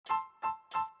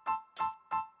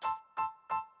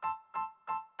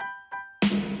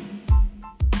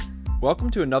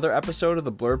Welcome to another episode of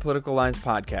the Blurred Political Lines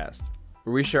podcast,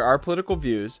 where we share our political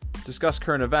views, discuss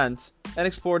current events, and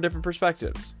explore different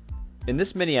perspectives. In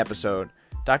this mini episode,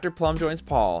 Dr. Plum joins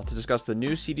Paul to discuss the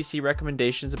new CDC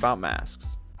recommendations about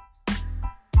masks.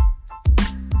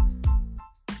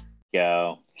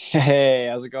 Go. Hey,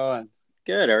 how's it going?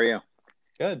 Good. How are you?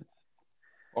 Good.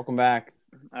 Welcome back.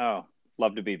 Oh,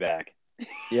 love to be back.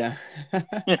 Yeah.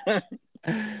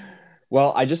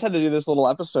 Well, I just had to do this little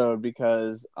episode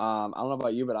because I don't know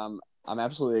about you, but I'm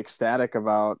absolutely ecstatic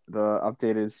about the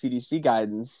updated CDC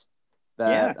guidance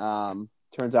that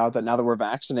turns out that now that we're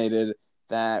vaccinated,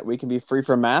 that we can be free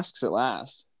from masks at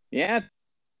last. Yeah.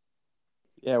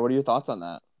 Yeah. What are your thoughts on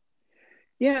that?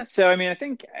 Yeah. So, I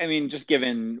think just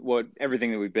given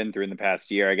everything that we've been through in the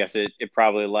past year, I guess it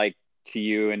probably, like to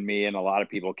you and me and a lot of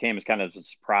people, came as kind of a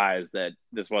surprise that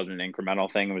this wasn't an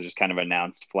incremental thing. It was just kind of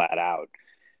announced flat out.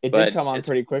 It did come on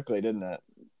pretty quickly, didn't it?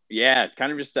 Yeah,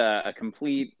 kind of just a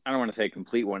complete, I don't want to say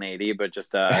complete 180, but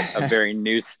just a very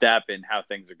new step in how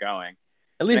things are going.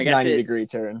 At least 90-degree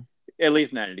turn. At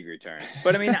least 90-degree turn.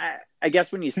 But I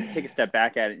guess when you take a step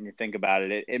back at it and you think about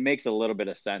it, it makes a little bit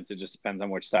of sense. It just depends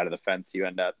on which side of the fence you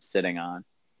end up sitting on.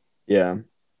 Yeah.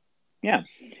 Yeah.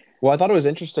 Well, I thought it was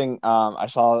interesting. I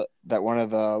saw that one of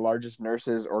the largest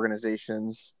nurses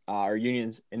organizations or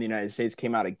unions in the United States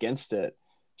came out against it.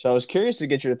 So I was curious to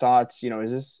get your thoughts.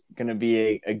 Is this going to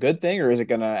be a good thing, or is it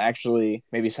going to actually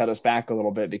maybe set us back a little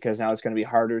bit, because now it's going to be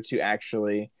harder to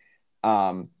actually,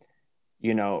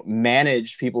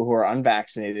 manage people who are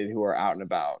unvaccinated who are out and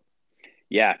about?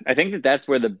 Yeah, I think that's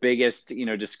where the biggest,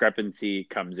 discrepancy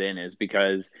comes in, is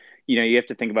because, you have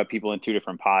to think about people in two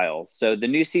different piles. So the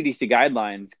new CDC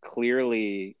guidelines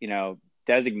clearly,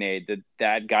 designate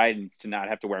that guidance to not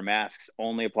have to wear masks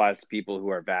only applies to people who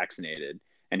are vaccinated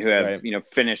and who have,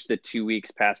 finished the 2 weeks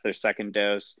past their second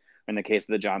dose. In the case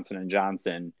of the Johnson &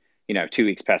 Johnson, 2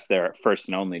 weeks past their first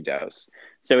and only dose.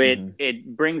 So it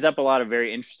brings up a lot of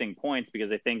very interesting points,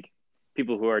 because I think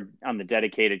people who are on the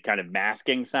dedicated kind of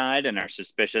masking side and are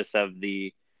suspicious of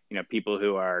the, people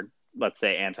who are, let's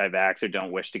say, anti-vax or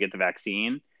don't wish to get the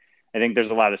vaccine, I think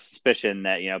there's a lot of suspicion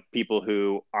that, people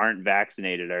who aren't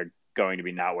vaccinated are going to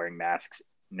be not wearing masks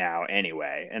now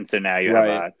anyway. And so now you have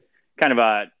a kind of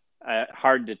a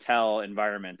hard to tell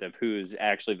environment of who's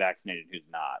actually vaccinated and who's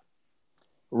not.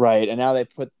 Right. And now they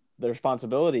put the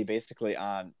responsibility basically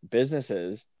on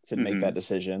businesses to make that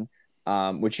decision,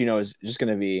 which, is just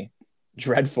going to be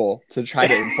dreadful to try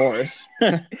to enforce.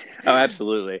 Oh,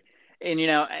 absolutely. And,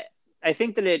 I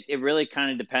think that it really kind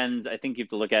of depends. I think you have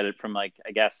to look at it from, I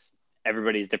guess,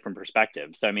 everybody's different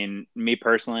perspectives. So, me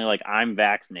personally, I'm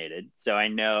vaccinated. So I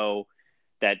know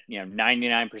that,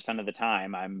 99% of the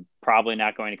time, I'm probably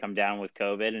not going to come down with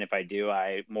COVID. And if I do,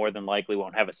 I more than likely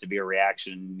won't have a severe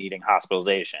reaction needing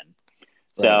hospitalization.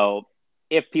 Right. So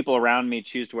if people around me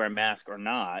choose to wear a mask or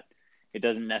not, it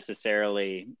doesn't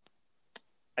necessarily,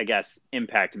 I guess,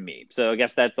 impact me. So I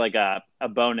guess that's like a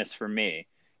bonus for me.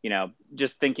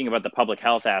 Just thinking about the public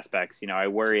health aspects, I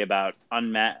worry about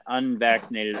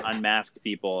unvaccinated, unmasked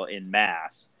people in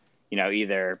mass,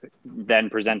 either then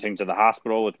presenting to the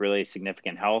hospital with really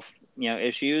significant health,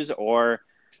 issues, or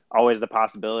always the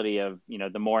possibility of,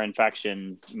 the more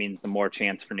infections means the more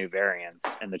chance for new variants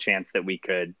and the chance that we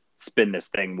could spin this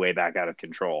thing way back out of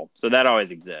control. So that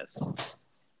always exists.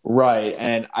 Right.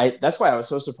 And that's why I was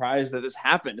so surprised that this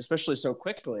happened, especially so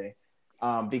quickly.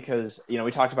 Because,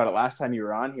 we talked about it last time you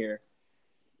were on here.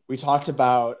 We talked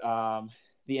about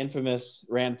the infamous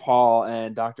Rand Paul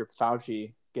and Dr.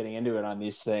 Fauci getting into it on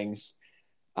these things.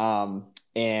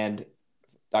 And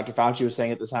Dr. Fauci was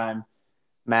saying at the time,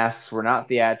 masks were not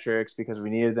theatrics because we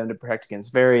needed them to protect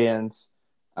against variants.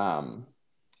 And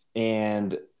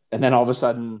then all of a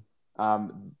sudden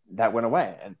that went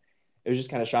away. And it was just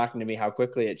kind of shocking to me how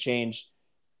quickly it changed.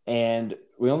 And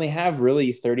we only have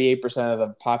really 38% of the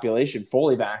population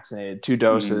fully vaccinated, 2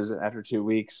 doses after 2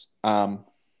 weeks. So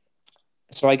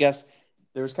I guess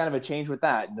there was kind of a change with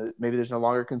that. Maybe there's no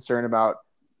longer concern about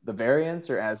the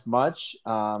variants or as much.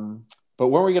 But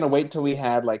weren't we going to wait till we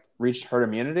had reached herd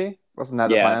immunity? Wasn't that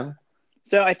the plan?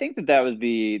 So I think that was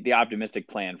the optimistic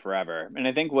plan forever. And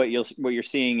I think what you're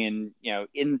seeing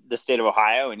in the state of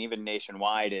Ohio and even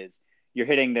nationwide is you're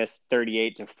hitting this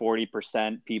 38 to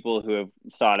 40% people who have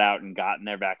sought out and gotten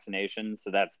their vaccinations.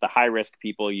 So that's the high risk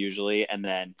people usually. And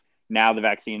then now the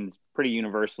vaccine's pretty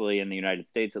universally in the United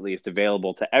States, at least,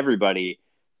 available to everybody,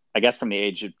 I guess, from the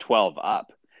age of 12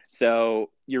 up. So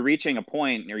you're reaching a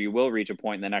point, or you will reach a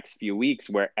point in the next few weeks,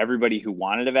 where everybody who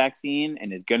wanted a vaccine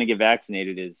and is going to get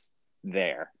vaccinated is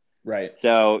there. Right.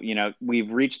 So, we've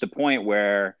reached the point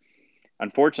where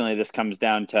unfortunately, this comes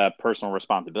down to personal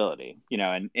responsibility, you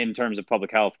know, and in terms of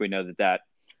public health, we know that that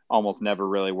almost never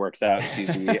really works out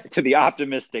to the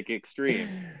optimistic extreme.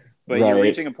 But you're Right.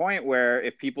 reaching a point where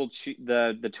if people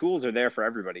the tools are there for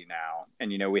everybody now,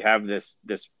 and you know we have this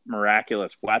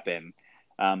miraculous weapon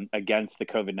against the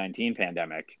COVID-19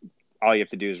 pandemic. All you have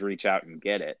to do is reach out and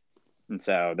get it, and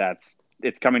so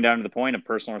it's coming down to the point of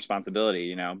personal responsibility.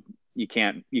 You know, you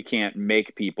can't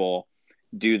make people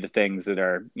do the things that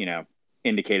are, you know,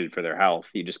 indicated for their health.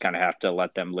 You just kind of have to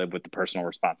let them live with the personal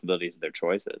responsibilities of their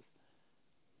choices.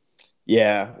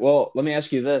 Yeah. Well, let me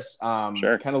ask you this.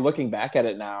 Sure. Kind of looking back at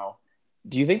it now,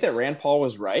 do you think that Rand Paul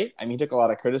was right? I mean, he took a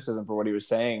lot of criticism for what he was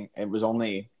saying. It was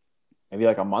only maybe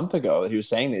like a month ago that he was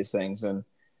saying these things, and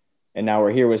now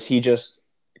we're here. Was he just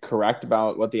correct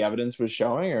about what the evidence was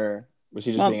showing, or was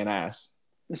he just Well, being an ass?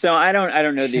 so I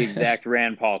don't know the exact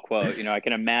Rand Paul quote. You know, I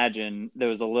can imagine there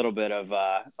was a little bit of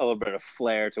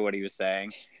flair to what he was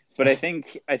saying, but I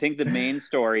think the main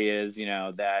story is, you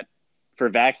know, that for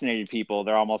vaccinated people,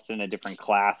 they're almost in a different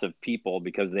class of people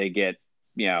because they get,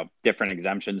 you know, different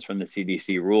exemptions from the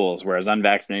CDC rules, whereas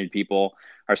unvaccinated people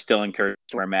are still encouraged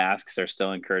to wear masks, are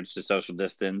still encouraged to social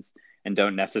distance, and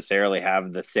don't necessarily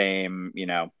have the same, you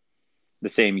know, the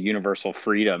same universal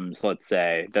freedoms, let's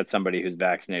say, that somebody who's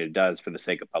vaccinated does for the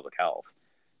sake of public health.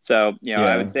 So, you know,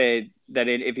 I would Yeah. say that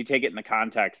if you take it in the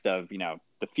context of, you know,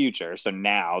 the future, so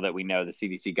now that we know the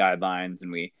CDC guidelines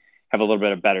and we have a little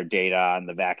bit of better data on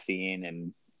the vaccine,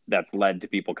 and that's led to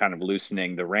people kind of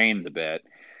loosening the reins a bit,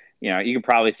 you know, you could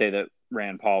probably say that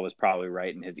Rand Paul was probably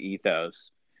right in his ethos.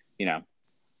 You know,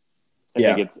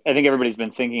 Yeah. I think everybody's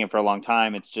been thinking it for a long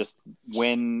time. It's just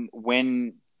when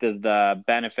does the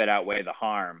benefit outweigh the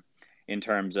harm in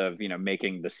terms of, you know,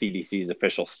 making the CDC's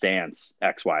official stance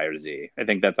X, Y, or Z? I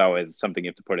think that's always something you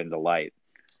have to put into light.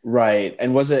 Right.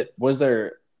 And was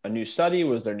there a new study?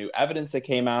 Was there new evidence that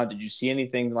came out? Did you see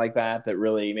anything like that that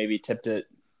really maybe tipped it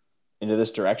into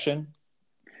this direction?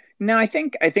 No, I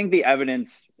think the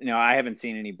evidence, you know, I haven't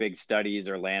seen any big studies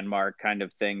or landmark kind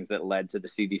of things that led to the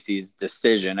CDC's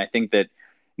decision. I think that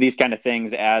these kind of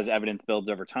things, as evidence builds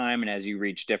over time and as you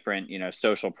reach different, you know,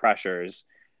 social pressures,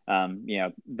 you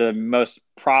know, the most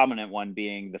prominent one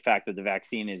being the fact that the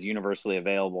vaccine is universally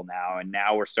available now, and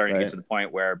now we're starting to get Right. to the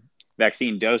point where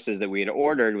vaccine doses that we had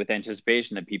ordered with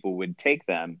anticipation that people would take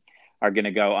them are going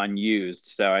to go unused.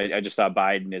 So I just saw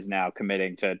Biden is now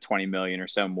committing to 20 million or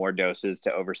so more doses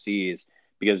to overseas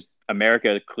because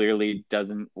America clearly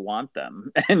doesn't want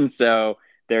them. And so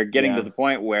they're getting to Yeah. the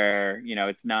point where, you know,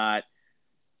 it's not,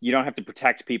 you don't have to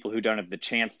protect people who don't have the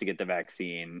chance to get the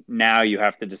vaccine. Now you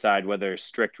have to decide whether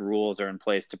strict rules are in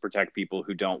place to protect people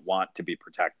who don't want to be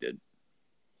protected.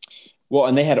 Well,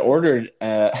 and they had ordered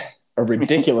a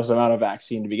ridiculous amount of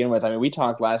vaccine to begin with. I mean, we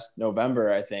talked last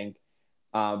November, I think,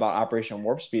 about Operation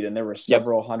Warp Speed, and there were Yep.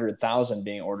 several 100,000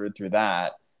 being ordered through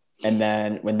that. And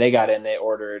then when they got in, they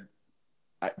ordered.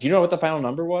 Do you know what the final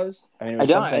number was? I mean, it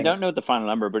was I something. don't know the final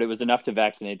number, but it was enough to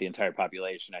vaccinate the entire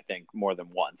population, I think, more than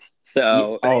once.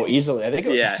 So, Oh, easily. I think.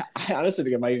 yeah. I honestly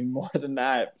think it might be more than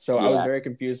that. So I was Yeah. very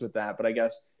confused with that. But I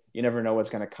guess you never know what's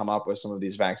going to come up with some of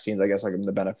these vaccines. I guess I give them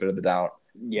the benefit of the doubt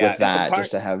Yeah. with And so that,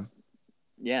 just to have.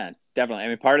 yeah, definitely. I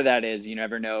mean, part of that is you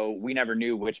never know. We never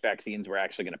knew which vaccines were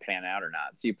actually going to pan out or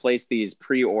not. So you place these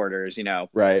pre-orders, you know,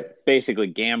 Right. basically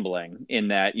gambling in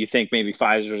that you think maybe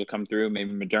Pfizer's will come through,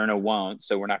 maybe Moderna won't.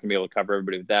 So we're not going to be able to cover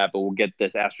everybody with that, but we'll get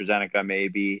this AstraZeneca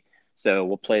maybe. So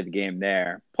we'll play the game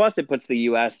there. Plus, it puts the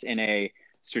U.S. in a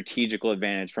strategical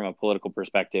advantage from a political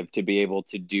perspective to be able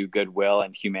to do goodwill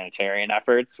and humanitarian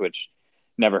efforts, which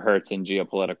never hurts in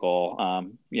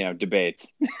geopolitical, you know,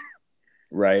 debates.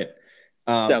 Right.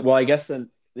 So Well, I guess then,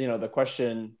 the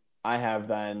question I have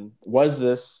then, was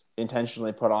this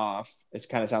intentionally put off? It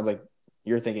kind of sounds like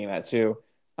you're thinking that too.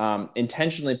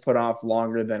 Intentionally put off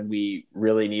longer than we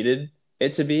really needed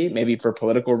it to be, maybe for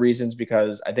political reasons,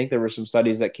 because I think there were some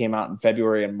studies that came out in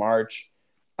February and March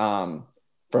um,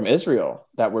 from Israel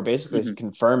that were basically mhm.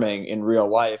 confirming in real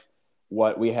life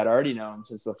what we had already known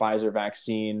since the Pfizer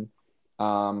vaccine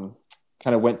um,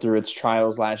 kind of went through its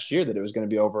trials last year, that it was going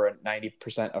to be over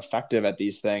 90% effective at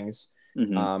these things.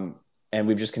 Mhm. Um, and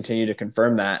we've just continued to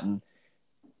confirm that. And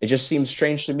it just seems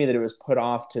strange to me that it was put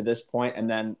off to this point, and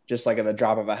then just like at the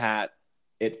drop of a hat,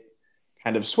 it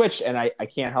kind of switched. And I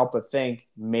can't help but think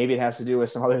maybe it has to do with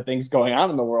some other things going on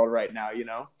in the world right now.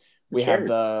 We have Sure.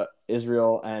 the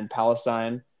Israel and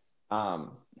Palestine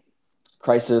um,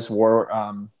 crisis, war,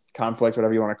 conflict,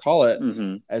 whatever you want to call it,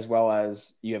 Hmm. as well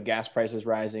as you have gas prices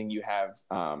rising. You have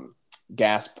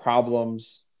gas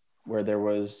problems where there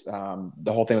was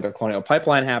the whole thing with the Colonial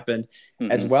Pipeline happened,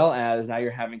 as Hmm. well as now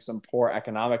you're having some poor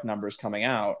economic numbers coming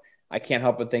out. I can't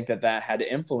help but think that that had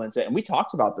to influence it. And we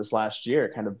talked about this last year,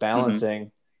 kind of Mm-hmm.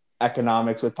 balancing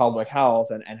economics with public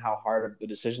health and how hard of a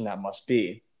decision that must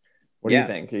be. What do you Yeah.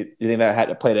 think? Do you think that had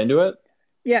to play into it?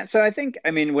 Yeah, so I think, I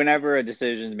mean, whenever a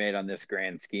decision is made on this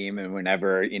grand scheme and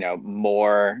whenever,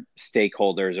 more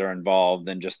stakeholders are involved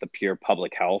than just the pure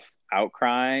public health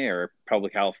outcry or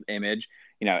public health image,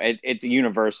 it's a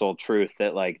universal truth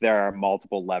that like there are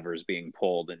multiple levers being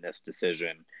pulled in this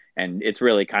decision. And it's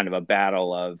really kind of a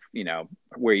battle of,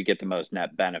 where you get the most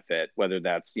net benefit, whether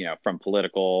that's, from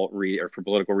or for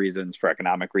political reasons, for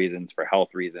economic reasons, for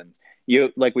health reasons.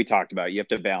 Like we talked about, you have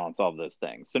to balance all of those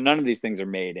things. So none of these things are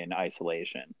made in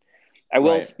isolation. Right. I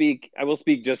will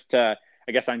speak just to,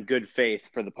 I guess, on good faith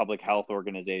for the public health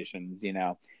organizations.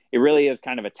 It really is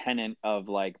kind of a tenet of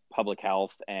like public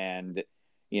health, and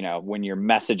when you're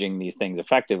messaging these things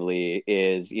effectively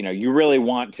is, you really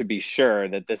want to be sure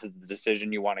that this is the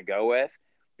decision you want to go with,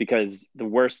 because the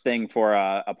worst thing for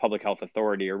a public health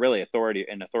authority, or really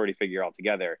an authority figure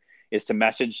altogether, is to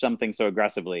message something so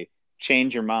aggressively,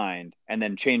 change your mind, and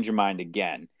then change your mind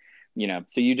again.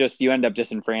 So you end up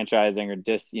disenfranchising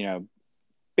or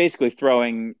basically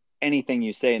throwing anything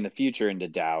you say in the future into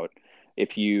doubt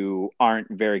if you aren't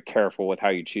very careful with how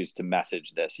you choose to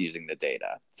message this using the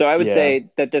data. So I would Yeah. say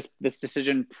that this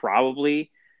decision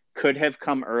probably could have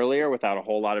come earlier without a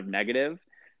whole lot of negative,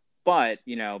 but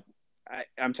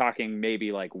I'm talking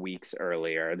maybe like weeks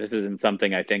earlier. This isn't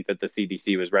something I think that the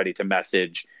CDC was ready to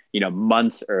message,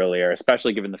 months earlier,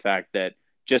 especially given the fact that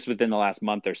just within the last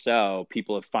month or so,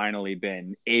 people have finally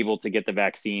been able to get the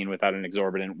vaccine without an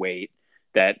exorbitant wait.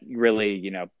 That really,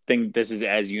 think this is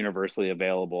as universally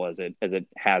available as it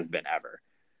has been ever.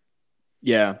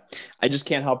 Yeah. I just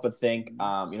can't help but think,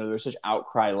 there was such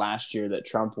outcry last year that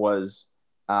Trump was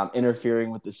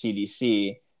interfering with the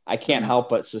CDC. I can't Mm-hmm. help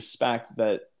but suspect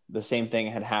that the same thing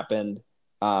had happened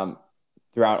um,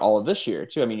 throughout all of this year,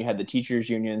 too. I mean, you had the teachers'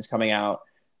 unions coming out.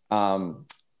 Um,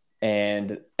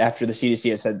 and after the CDC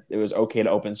had said it was okay to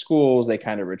open schools, they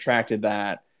kind of retracted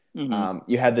that. Mm-hmm.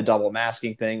 You had the double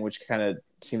masking thing, which kind of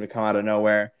seemed to come out of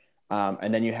nowhere.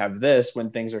 And then you have this when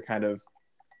things are kind of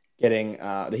getting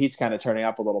the heat's kind of turning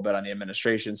up a little bit on the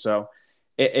administration. So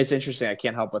it's interesting. I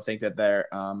can't help but think that there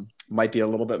might be a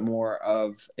little bit more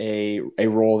of a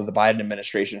role that the Biden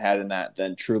administration had in that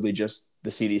than truly just the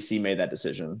CDC made that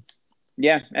decision.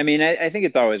 Yeah, I mean, I think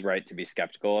it's always right to be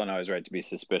skeptical and always right to be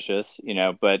suspicious,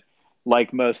 but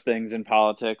like most things in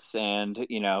politics and,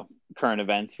 current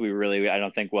events, I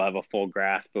don't think we'll have a full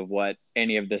grasp of what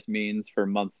any of this means for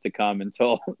months to come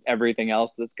until everything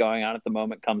else that's going on at the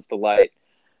moment comes to light.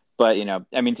 But,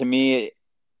 I mean, to me,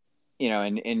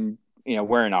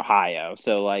 we're in Ohio.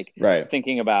 So like Right.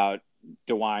 thinking about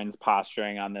DeWine's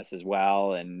posturing on this as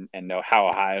well, and know how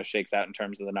Ohio shakes out in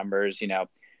terms of the numbers,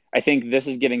 I think this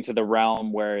is getting to the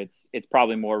realm where it's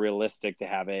probably more realistic to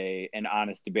have an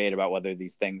honest debate about whether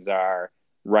these things are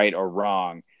right or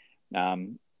wrong.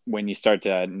 When you start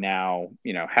to now,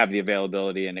 have the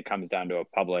availability and it comes down to a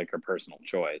public or personal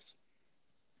choice.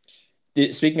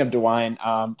 Speaking of DeWine,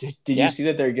 did you Yeah. see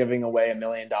that they're giving away $1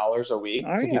 million a week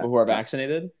Oh to yeah. people who are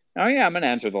vaccinated? Oh yeah. I'm gonna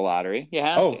enter the lottery. You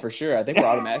have Oh, to. for sure. I think we're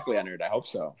automatically entered. I hope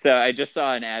so. So I just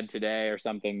saw an ad today or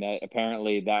something that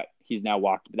apparently that he's now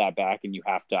walked that back and you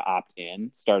have to opt in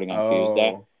starting on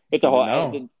Tuesday. Oh, It's a good to whole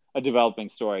it's know. a developing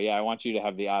story. Yeah, I want you to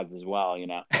have the odds as well.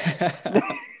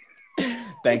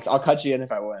 Thanks. I'll cut you in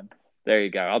if I win. There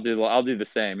you go. I'll do the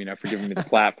same, for giving me the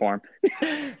platform.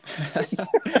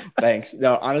 Thanks.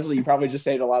 No, honestly, you probably just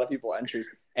saved a lot of people entries,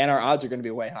 and our odds are going to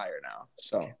be way higher now.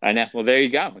 So, I know. Well, there you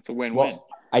go. It's a win-win. well,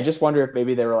 I just wonder if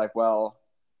maybe they were like, well,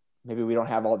 maybe we don't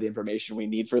have all the information we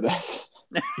need for this,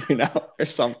 or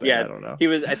something. Yeah, I don't know.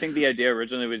 I think the idea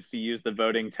originally was to use the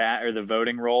the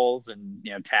voting rolls and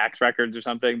tax records or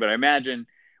something. But I imagine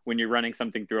when you're running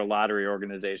something through a lottery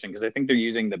organization, because I think they're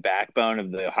using the backbone of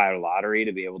the Ohio Lottery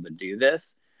to be able to do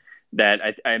this, that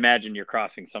I imagine you're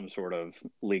crossing some sort of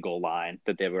legal line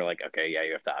that they were like, okay, yeah,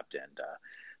 you have to opt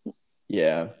in.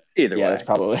 Yeah. Either Yeah, that's way.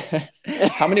 probably.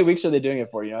 How many weeks are they doing it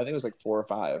for? I think it was like 4 or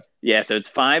 5. Yeah, so it's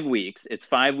 5 weeks. It's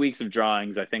 5 weeks of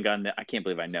drawings. I think I can't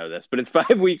believe I know this, but it's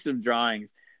 5 weeks of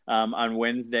drawings on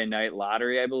Wednesday night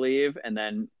lottery, I believe, and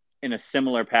then in a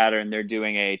similar pattern, they're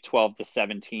doing a 12 to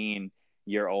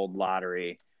 17-year-old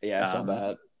lottery, Yeah, I saw um,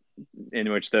 that.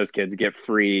 in which those kids get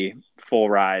free full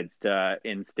rides to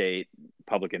in-state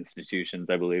public institutions,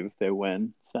 I believe, if they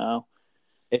win. So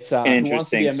It's an Who Wants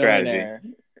to Be interesting a strategy. Millionaire,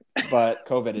 but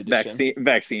COVID edition.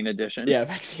 Vaccine edition. Yeah,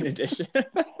 vaccine edition.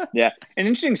 Yeah, an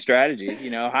interesting strategy.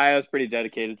 Ohio's pretty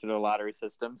dedicated to their lottery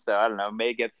system, so I don't know,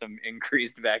 may get some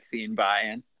increased vaccine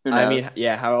buy-in. Who I mean, knows?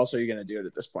 yeah, how else are you going to do it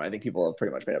at this point? I think people have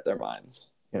pretty much made up their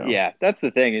minds. you know. Yeah, that's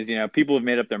the thing is, people have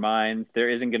made up their minds. There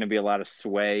isn't going to be a lot of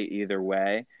sway either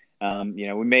way.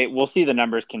 We'll see the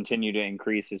numbers continue to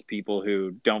increase as people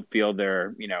who don't feel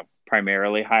they're,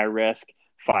 primarily high risk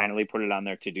finally put it on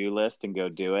their to-do list and go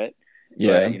do it.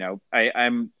 But, Yeah.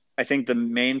 I think the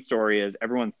main story is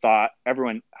everyone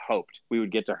hoped we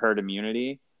would get to herd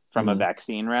immunity from a Mhm.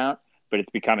 vaccine route, but it's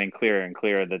becoming clearer and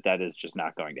clearer that that is just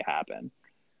not going to happen.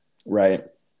 Right.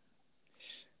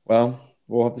 Well,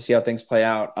 we'll have to see how things play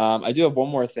out. I do have one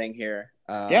more thing here.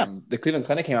 Yeah. The Cleveland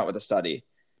Clinic came out with a study.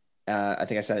 I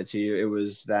think I sent it to you. It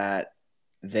was that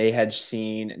they had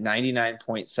seen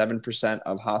 99.7%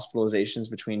 of hospitalizations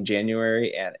between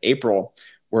January and April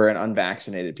were in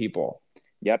unvaccinated people.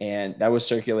 Yep. And that was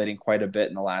circulating quite a bit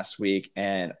in the last week.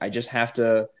 And I just have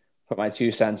to put my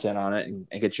 2 cents in on it and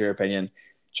get your opinion.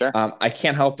 Sure. I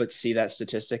can't help but see that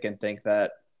statistic and think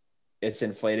that it's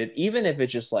inflated, even if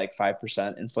it's just like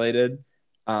 5% inflated.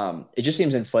 It just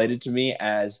seems inflated to me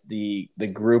as the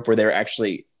group where they're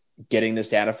actually getting this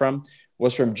data from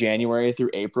was from January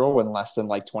through April, when less than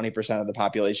like 20% of the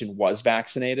population was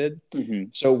vaccinated. Mm-hmm.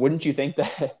 So wouldn't you think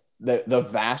that the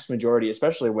vast majority,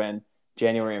 especially when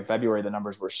January and February, the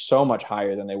numbers were so much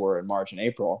higher than they were in March and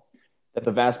April, that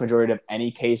the vast majority of any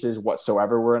cases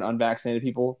whatsoever were in unvaccinated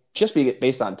people, just be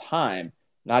based on time,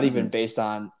 not Mm-hmm. even based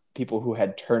on people who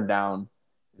had turned down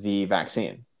the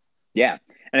vaccine. Yeah.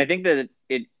 And I think that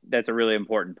that's a really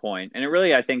important point. And it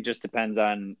really, I think, just depends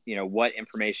on, what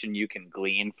information you can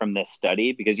glean from this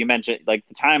study, because you mentioned like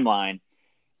the timeline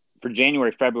for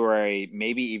January, February,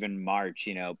 maybe even March,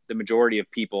 the majority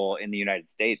of people in the United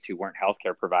States who weren't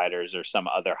healthcare providers or some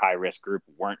other high risk group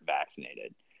weren't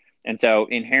vaccinated. And so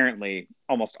inherently,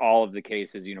 almost all of the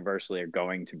cases universally are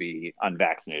going to be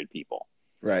unvaccinated people.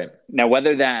 Right. Now,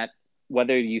 whether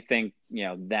you think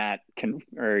that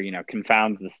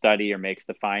confounds the study or makes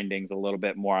the findings a little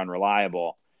bit more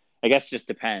unreliable, I guess just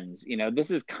depends.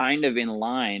 This is kind of in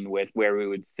line with where we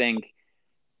would think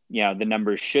the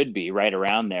numbers should be, right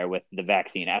around there with the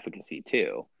vaccine efficacy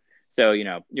too. So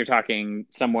you're talking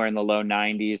somewhere in the low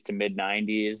 90s to mid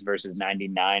 90s versus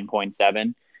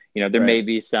 99.7. There may Right.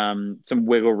 be some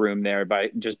wiggle room there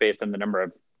just based on the number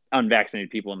of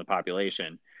unvaccinated people in the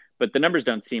population, but the numbers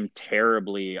don't seem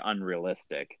terribly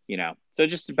unrealistic. So it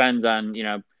just depends on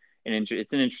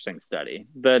it's an interesting study.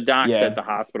 The docs at Yeah. the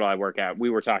hospital I work at, we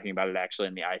were talking about it actually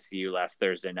in the ICU last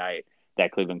Thursday night,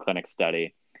 that Cleveland Clinic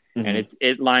study, and Mm-hmm.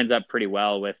 it lines up pretty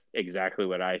well with exactly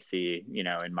what I see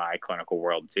in my clinical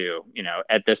world too.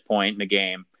 At this point in the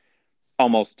game,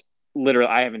 almost literally,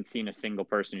 I haven't seen a single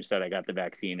person who said I got the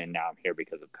vaccine and now I'm here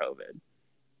because of COVID.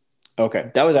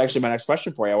 Okay. That was actually my next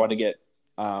question for you. I want to get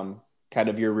kind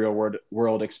of your real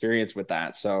world experience with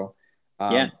that. So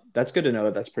Yeah. that's good to know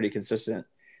that that's pretty consistent.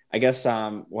 I guess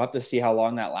we'll have to see how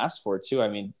long that lasts for too. I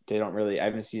mean, I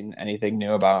haven't seen anything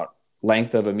new about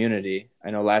length of immunity. I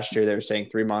know last year they were saying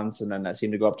 3 months, and then that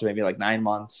seemed to go up to maybe like 9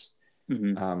 months.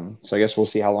 Mm-hmm. So I guess we'll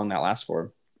see how long that lasts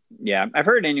for. Yeah, I've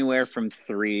heard anywhere from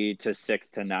 3 to 6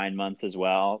 to 9 months as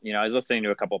well. I was listening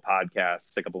to a couple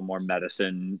podcasts, a couple more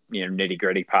medicine, nitty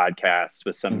gritty podcasts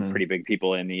with some Mm-hmm. pretty big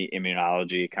people in the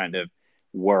immunology kind of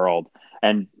world,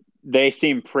 and they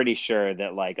seem pretty sure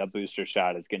that like a booster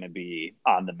shot is going to be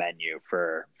on the menu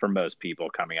for most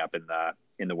people coming up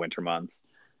in the winter months.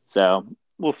 So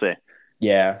we'll see.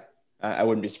 Yeah, I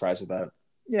wouldn't be surprised with that.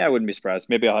 Yeah, I wouldn't be surprised.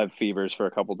 Maybe I'll have fevers for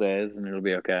a couple days and it'll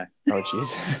be okay. Oh,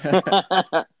 geez.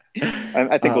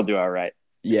 I think we'll do all right.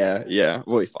 Yeah,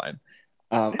 we'll be fine.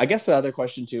 I guess the other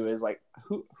question too is like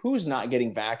who's not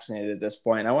getting vaccinated at this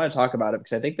point? I want to talk about it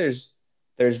because I think there's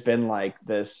been like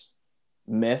this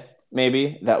myth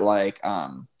maybe that like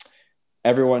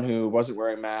everyone who wasn't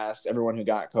wearing masks, everyone who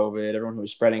got COVID, everyone who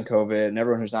was spreading COVID, and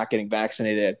everyone who's not getting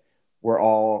vaccinated were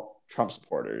all Trump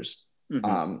supporters.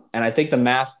 Mm-hmm. And I think the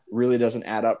math really doesn't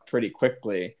add up pretty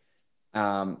quickly.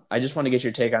 I just want to get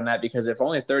your take on that because if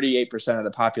only 38% of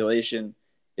the population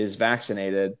is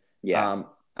vaccinated, Yeah.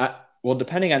 well,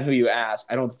 depending on who you ask,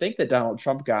 I don't think that Donald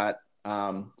Trump got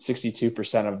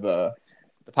 62% of the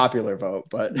popular vote,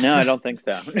 but No, I don't think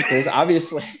so. there's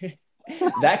obviously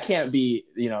that can't be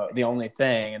the only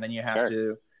thing, and then you have Sure.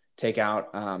 to take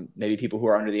out maybe people who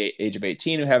are under the age of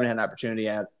 18 who haven't had an opportunity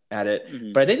at it.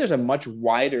 Mm-hmm. But I think there's a much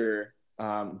wider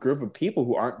group of people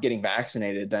who aren't getting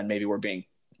vaccinated than maybe we're being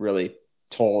really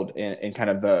told in kind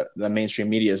of the mainstream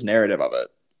media's narrative of it.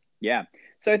 Yeah.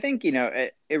 So I think,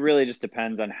 it really just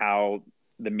depends on how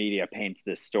the media paints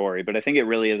this story, but I think it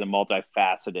really is a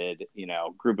multifaceted,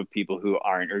 group of people who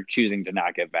aren't or choosing to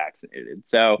not get vaccinated.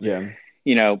 So, Yeah.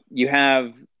 you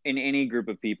have in any group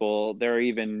of people, there are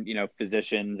even,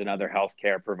 physicians and other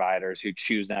healthcare providers who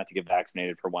choose not to get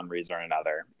vaccinated for one reason or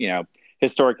another.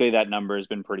 Historically, that number has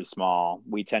been pretty small.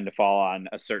 We tend to fall on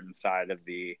a certain side of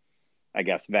the, I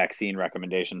guess, vaccine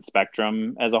recommendation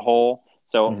spectrum as a whole.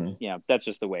 So, that's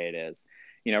just the way it is.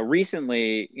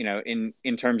 Recently,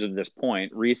 in terms of this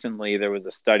point, recently there was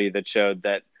a study that showed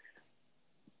that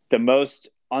the most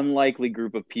unlikely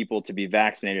group of people to be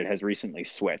vaccinated has recently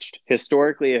switched.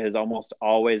 Historically, it has almost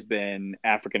always been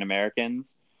African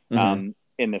Americans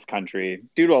in this country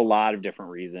due to a lot of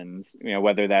different reasons,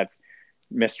 whether that's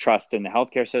mistrust in the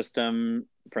healthcare system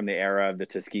from the era of the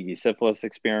Tuskegee syphilis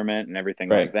experiment and everything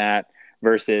like that,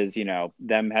 versus,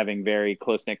 them having very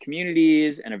close-knit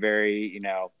communities and a very,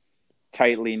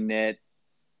 tightly knit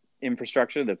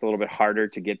infrastructure that's a little bit harder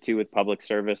to get to with public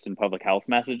service and public health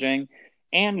messaging,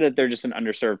 and that they're just an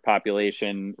underserved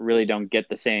population, really don't get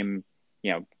the same,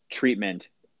 treatment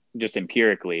just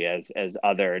empirically as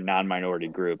other non-minority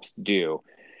groups do.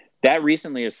 That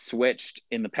recently has switched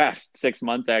in the past 6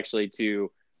 months, actually,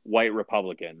 to white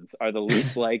Republicans are the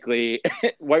least likely,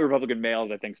 white Republican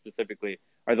males, I think specifically,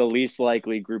 are the least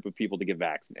likely group of people to get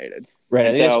vaccinated. Right.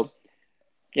 And so,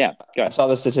 yeah, go ahead. I saw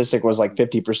the statistic was like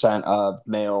 50% of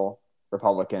male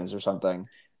Republicans or something.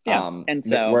 Yeah, and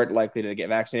so weren't likely to get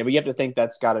vaccinated. But you have to think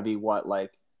that's got to be what,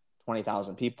 like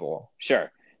 20,000 people.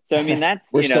 Sure. So I mean,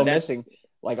 that's we're still missing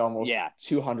like almost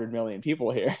 200 million people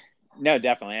here. No,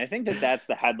 definitely. I think that's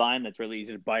the headline that's really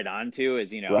easy to bite onto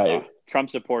is, Trump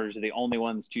supporters are the only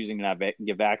ones choosing to not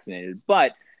get vaccinated,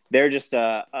 but they're just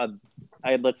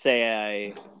let's say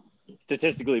a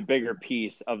statistically bigger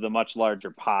piece of the much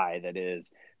larger pie that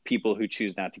is people who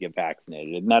choose not to get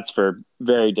vaccinated. And that's for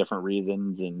very different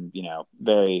reasons and,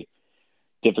 very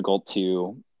difficult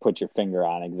to put your finger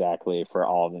on exactly for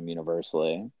all of them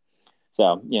universally.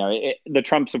 So, the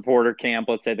Trump supporter camp,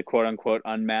 let's say the quote unquote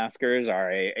unmaskers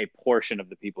are a portion of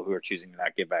the people who are choosing to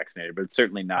not get vaccinated, but it's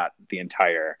certainly not the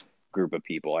entire group of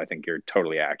people. I think you're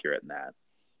totally accurate in that.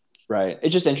 Right.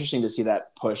 It's just interesting to see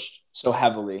that pushed so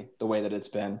heavily the way that it's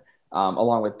been,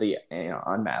 along with the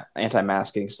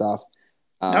anti-masking stuff.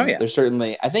 There's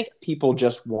certainly, I think people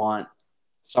just want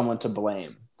someone to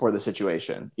blame for the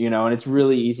situation, and it's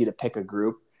really easy to pick a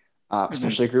group,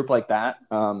 especially a group like that,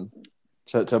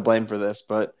 to blame for this.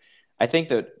 But I think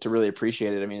that to really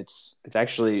appreciate it, I mean,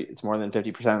 it's more than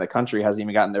 50% of the country hasn't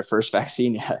even gotten their first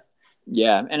vaccine yet.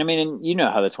 Yeah. And I mean,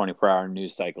 how the 24-hour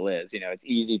news cycle is, it's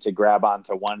easy to grab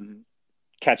onto one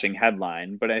catching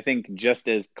headline, but I think just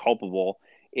as culpable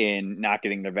in not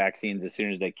getting their vaccines as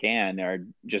soon as they can are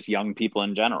just young people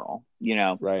in general.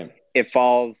 Right. It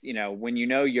falls, when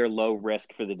you're low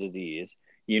risk for the disease,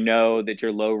 that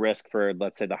you're low risk for,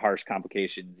 let's say, the harsh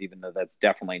complications, even though that's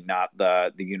definitely not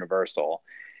the universal.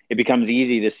 It becomes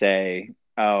easy to say,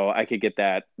 oh, I could get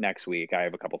that next week. I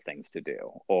have a couple things to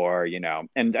do, or,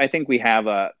 and I think we have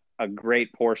a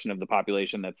great portion of the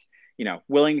population that's,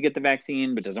 willing to get the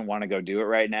vaccine, but doesn't want to go do it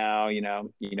right now. You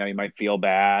might feel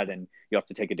bad and you have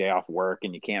to take a day off work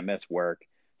and you can't miss work.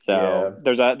 So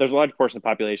there's a large portion of the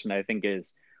population that I think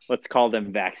is, let's call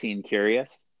them vaccine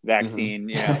curious, and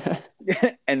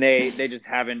they just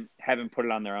haven't put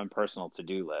it on their own personal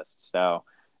to-do list. So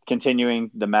continuing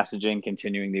the messaging,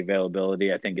 continuing the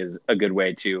availability, I think is a good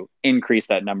way to increase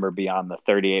that number beyond the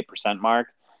 38% mark.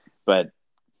 But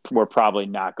we're probably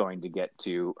not going to get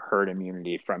to herd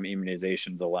immunity from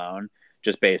immunizations alone,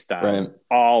 just based on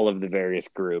all of the various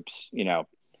groups,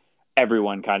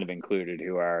 everyone kind of included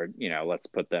who are, let's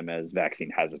put them as vaccine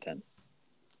hesitant.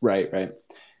 Right.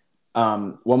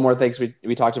 One more thing.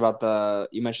 We talked about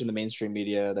you mentioned the mainstream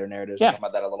media, their narratives. We'll talk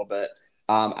about that a little bit.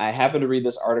 I happened to read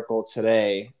this article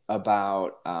today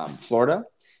about Florida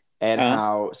and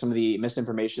how some of the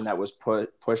misinformation that was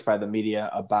pushed by the media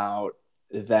about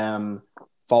them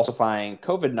falsifying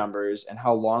COVID numbers and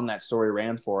how long that story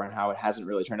ran for and how it hasn't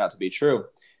really turned out to be true.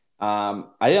 I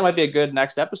think it might be a good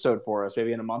next episode for us,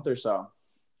 maybe in a month or so.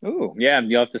 Ooh, yeah.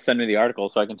 You'll have to send me the article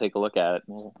so I can take a look at it.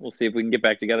 We'll see if we can get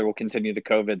back together. We'll continue the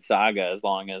COVID saga as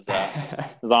long as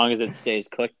it stays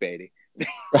clickbaity.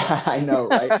 I know,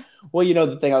 right? Well,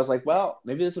 the thing I was like, well,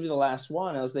 maybe this will be the last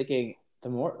one. I was thinking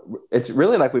it's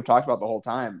really like we've talked about the whole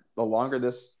time. The longer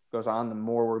this goes on, the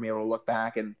more we're going to be able to look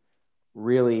back and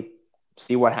really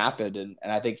see what happened. And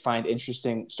I think find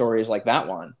interesting stories like that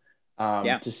one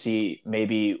to see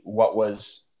maybe what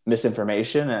was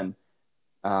misinformation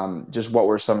and just what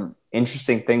were some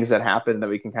interesting things that happened that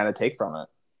we can kind of take from it.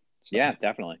 So. Yeah,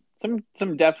 definitely.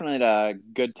 Some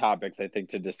definite good topics, I think,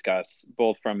 to discuss,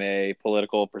 both from a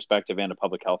political perspective and a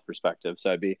public health perspective.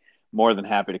 So I'd be more than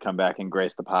happy to come back and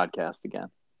grace the podcast again.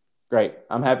 Great.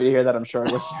 I'm happy to hear that. I'm sure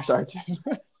our listeners are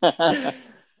too.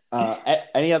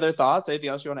 Any other thoughts? Anything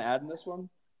else you want to add in this one?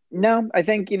 No, I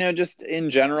think, just in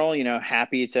general,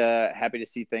 happy to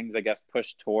see things, I guess,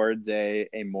 push towards a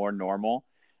more normal.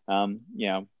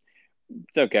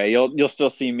 It's okay. You'll still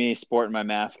see me sporting my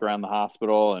mask around the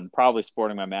hospital and probably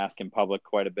sporting my mask in public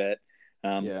quite a bit.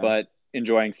 But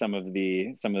enjoying some of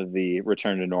the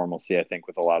return to normalcy, I think,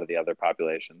 with a lot of the other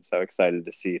populations. So excited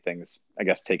to see things, I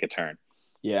guess, take a turn.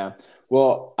 Yeah.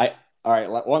 Well, all right.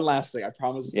 One last thing. I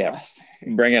promise. It's the last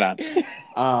thing. Bring it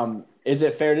on. Is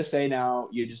it fair to say now?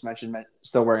 You just mentioned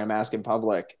still wearing a mask in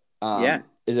public.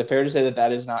 Is it fair to say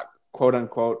that is not quote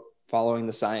unquote following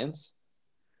the science?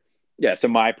 Yeah. So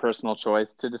my personal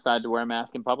choice to decide to wear a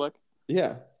mask in public.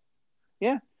 Yeah.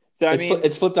 Yeah. So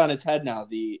it's flipped on its head now.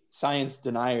 The science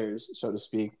deniers, so to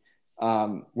speak,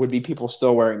 would be people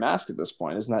still wearing masks at this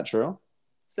point. Isn't that true?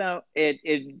 So I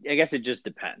guess it just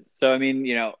depends. So,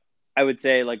 I would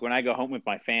say, like, when I go home with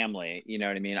my family, you know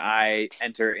what I mean? I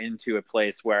enter into a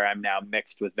place where I'm now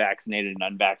mixed with vaccinated and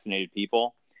unvaccinated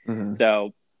people. Mm-hmm.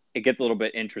 So it gets a little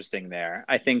bit interesting there.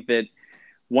 I think that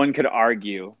one could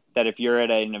argue that if you're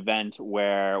at an event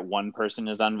where one person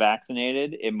is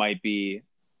unvaccinated, it might be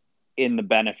in the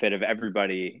benefit of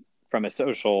everybody from a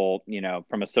social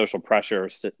pressure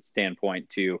standpoint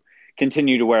to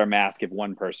continue to wear a mask if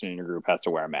one person in your group has to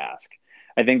wear a mask.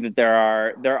 I think that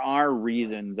there are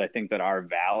reasons, I think, that are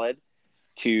valid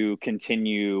to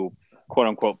continue, quote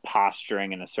unquote,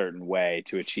 posturing in a certain way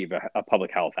to achieve a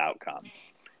public health outcome.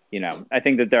 I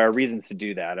think that there are reasons to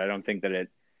do that. I don't think that it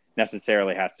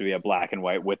necessarily has to be a black and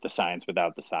white with the science,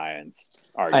 without the science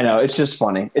argument. I know. It's just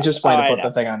funny. It's just funny to flip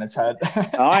the thing on its head.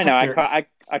 I know.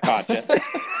 I caught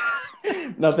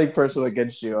you. Nothing personal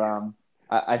against you.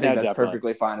 I think that's definitely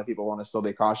perfectly fine if people want to still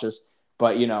be cautious.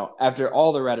 But, after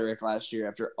all the rhetoric last year,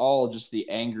 after all just the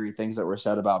angry things that were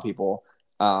said about people,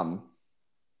 now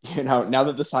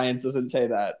that the science doesn't say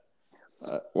that,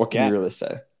 what can you really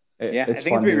say? It's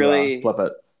fun to flip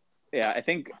it. Yeah, I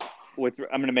think I'm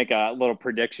going to make a little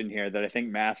prediction here that I think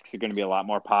masks are going to be a lot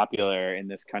more popular in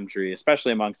this country,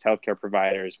 especially amongst healthcare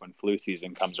providers when flu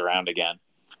season comes around again.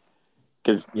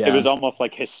 Because it was almost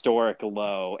like historic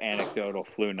low anecdotal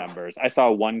flu numbers. I saw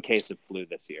one case of flu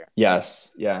this year.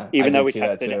 Yes. Yeah. Even though we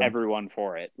tested everyone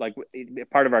for it. Like,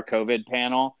 part of our COVID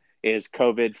panel is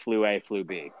COVID, flu A, flu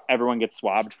B. Everyone gets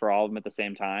swabbed for all of them at the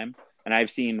same time. And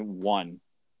I've seen one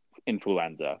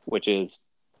influenza, which is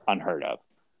unheard of.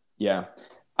 Yeah.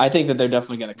 I think that they're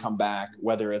definitely going to come back,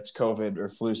 whether it's COVID or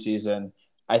flu season.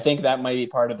 I think that might be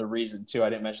part of the reason, too. I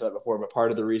didn't mention that before, but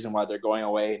part of the reason why they're going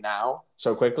away now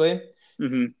so quickly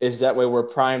is that way we're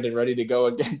primed and ready to go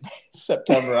again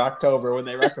September, October when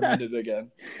they recommend it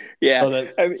again. Yeah. So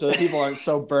that people aren't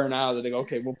so burnt out that they go,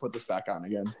 okay, we'll put this back on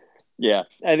again. Yeah.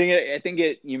 I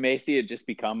think you may see it just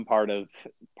become part of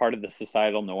the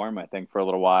societal norm, I think, for a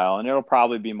little while. And it'll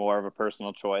probably be more of a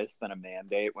personal choice than a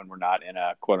mandate when we're not in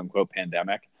a quote unquote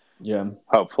pandemic. Yeah.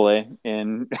 Hopefully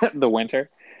in the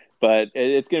winter. But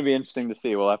it's going to be interesting to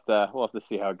see. We'll have to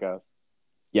see how it goes.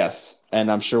 Yes,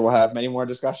 and I'm sure we'll have many more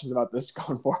discussions about this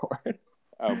going forward.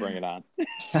 Oh, bring it on.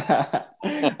 All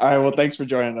right, well, thanks for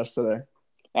joining us today.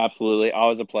 Absolutely.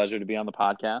 Always a pleasure to be on the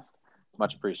podcast.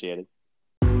 Much appreciated.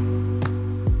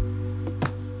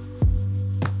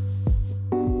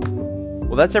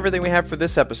 Well, that's everything we have for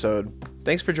this episode.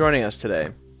 Thanks for joining us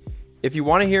today. If you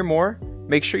want to hear more,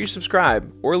 make sure you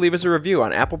subscribe or leave us a review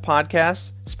on Apple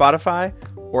Podcasts, Spotify,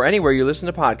 or anywhere you listen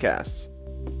to podcasts.